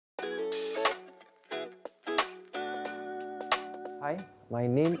Hi, my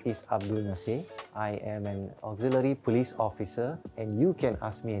name is Abdul Nasir. I am an auxiliary police officer and you can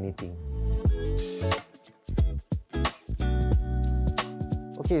ask me anything.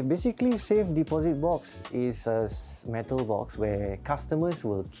 Okay, basically Safe Deposit Box is a metal box where customers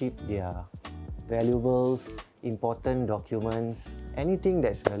will keep their valuables, important documents, anything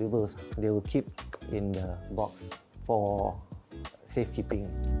that's valuable, they will keep in the box for safekeeping.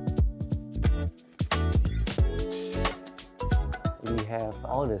 We have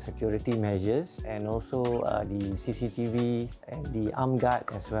all the security measures and also the CCTV and the arm guard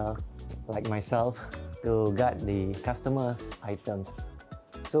as well, like myself, to guard the customers' items.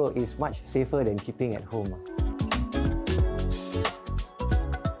 So it's much safer than keeping at home.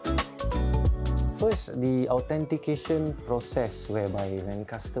 First, the authentication process whereby when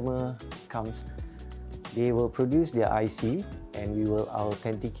customer comes, they will produce their IC and we will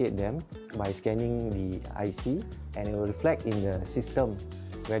authenticate them by scanning the IC and it will reflect in the system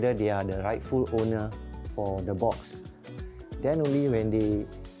whether they are the rightful owner for the box. Then only when they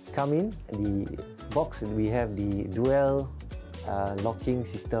come in, the box, we have the dual locking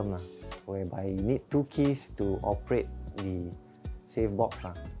system whereby you need 2 keys to operate the safe box.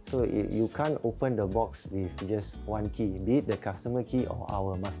 So you can't open the box with just 1 key, be it the customer key or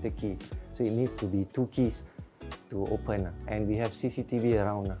our master key. So it needs to be 2 keys to open, and we have CCTV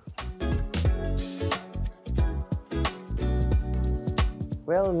around.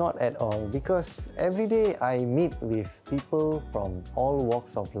 Well, not at all, because every day I meet with people from all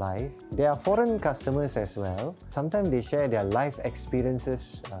walks of life. There are foreign customers as well. Sometimes they share their life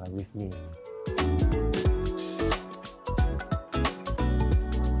experiences with me.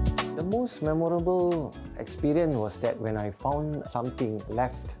 The most memorable experience was that when I found something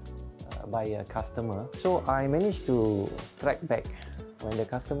left by a customer. So I managed to track back when the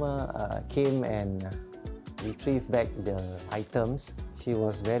customer came and retrieved back the items. She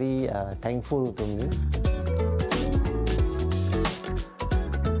was very thankful to me.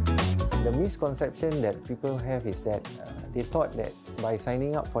 The misconception that people have is that they thought that by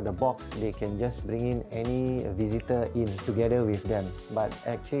signing up for the box, they can just bring in any visitor in together with them. But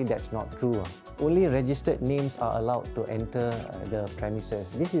actually, that's not true. Only registered names are allowed to enter the premises.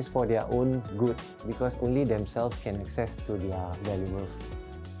 This is for their own good because only themselves can access to their valuables.